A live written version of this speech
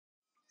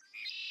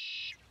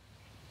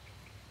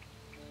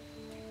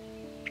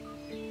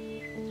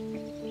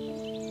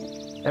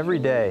Every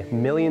day,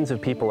 millions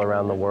of people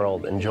around the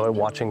world enjoy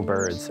watching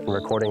birds and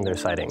recording their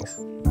sightings.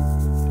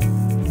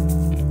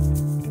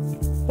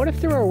 What if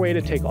there were a way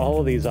to take all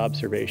of these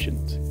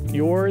observations,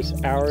 yours,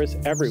 ours,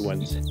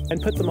 everyone's,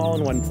 and put them all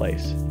in one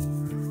place?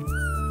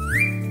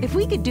 If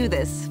we could do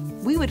this,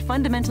 we would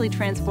fundamentally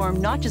transform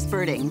not just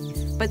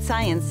birding, but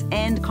science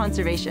and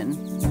conservation.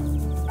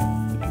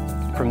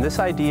 From this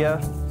idea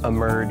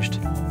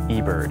emerged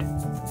eBird.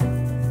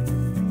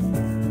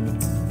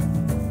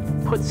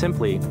 Put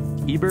simply,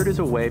 eBird is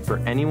a way for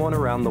anyone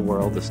around the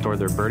world to store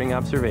their birding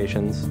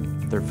observations,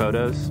 their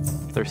photos,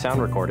 their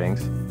sound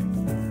recordings,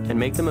 and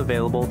make them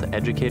available to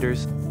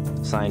educators,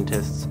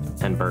 scientists,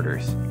 and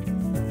birders.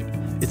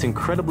 It's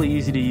incredibly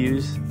easy to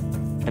use,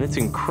 and it's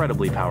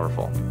incredibly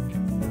powerful.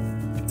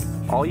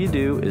 All you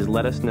do is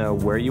let us know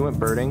where you went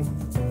birding,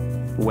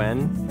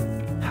 when,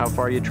 how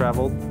far you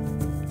traveled,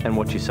 and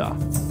what you saw.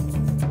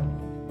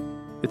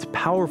 It's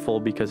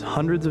powerful because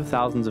hundreds of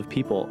thousands of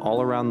people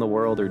all around the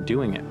world are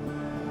doing it,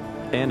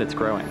 and it's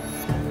growing.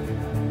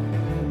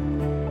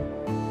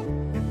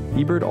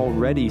 eBird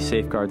already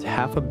safeguards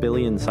 500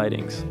 million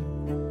sightings,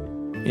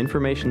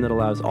 information that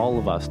allows all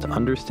of us to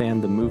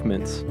understand the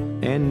movements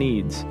and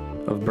needs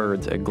of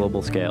birds at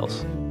global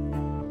scales.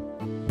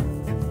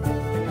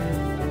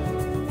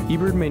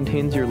 eBird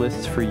maintains your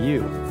lists for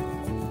you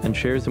and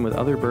shares them with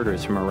other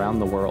birders from around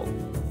the world.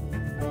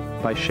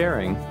 By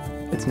sharing,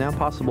 it's now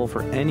possible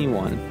for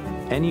anyone,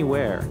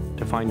 anywhere,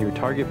 to find your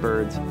target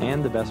birds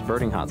and the best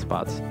birding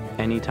hotspots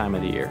any time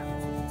of the year.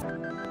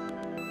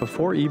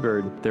 Before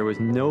eBird, there was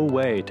no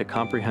way to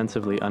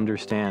comprehensively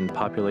understand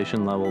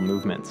population-level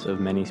movements of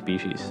many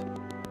species.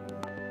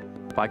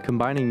 By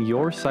combining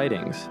your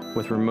sightings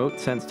with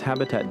remote-sensed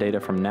habitat data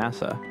from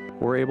NASA,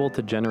 we're able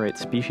to generate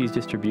species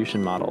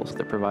distribution models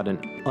that provide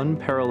an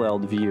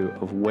unparalleled view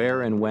of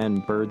where and when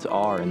birds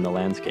are in the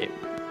landscape.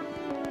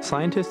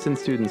 Scientists and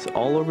students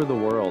all over the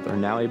world are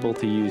now able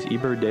to use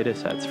eBird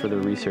datasets for their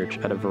research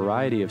at a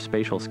variety of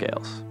spatial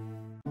scales.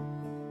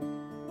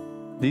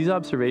 These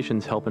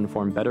observations help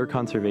inform better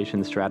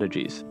conservation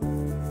strategies,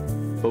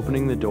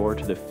 opening the door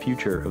to the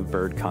future of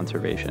bird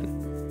conservation.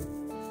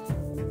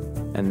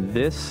 And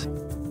this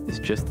is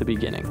just the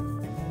beginning.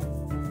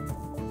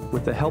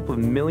 With the help of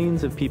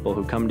millions of people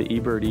who come to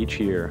eBird each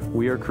year,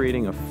 we are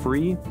creating a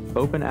free,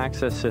 open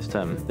access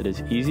system that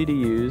is easy to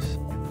use,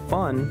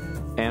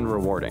 fun, and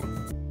rewarding.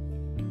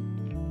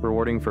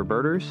 Rewarding for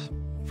birders,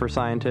 for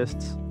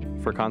scientists,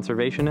 for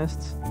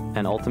conservationists,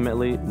 and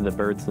ultimately the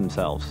birds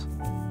themselves.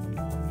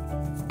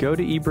 Go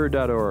to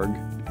eBird.org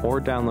or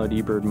download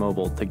eBird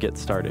Mobile to get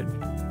started,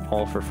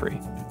 all for free.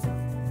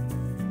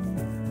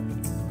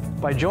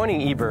 By joining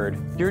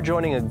eBird, you're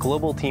joining a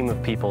global team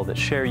of people that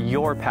share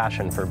your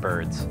passion for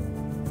birds.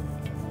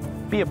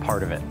 Be a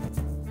part of it.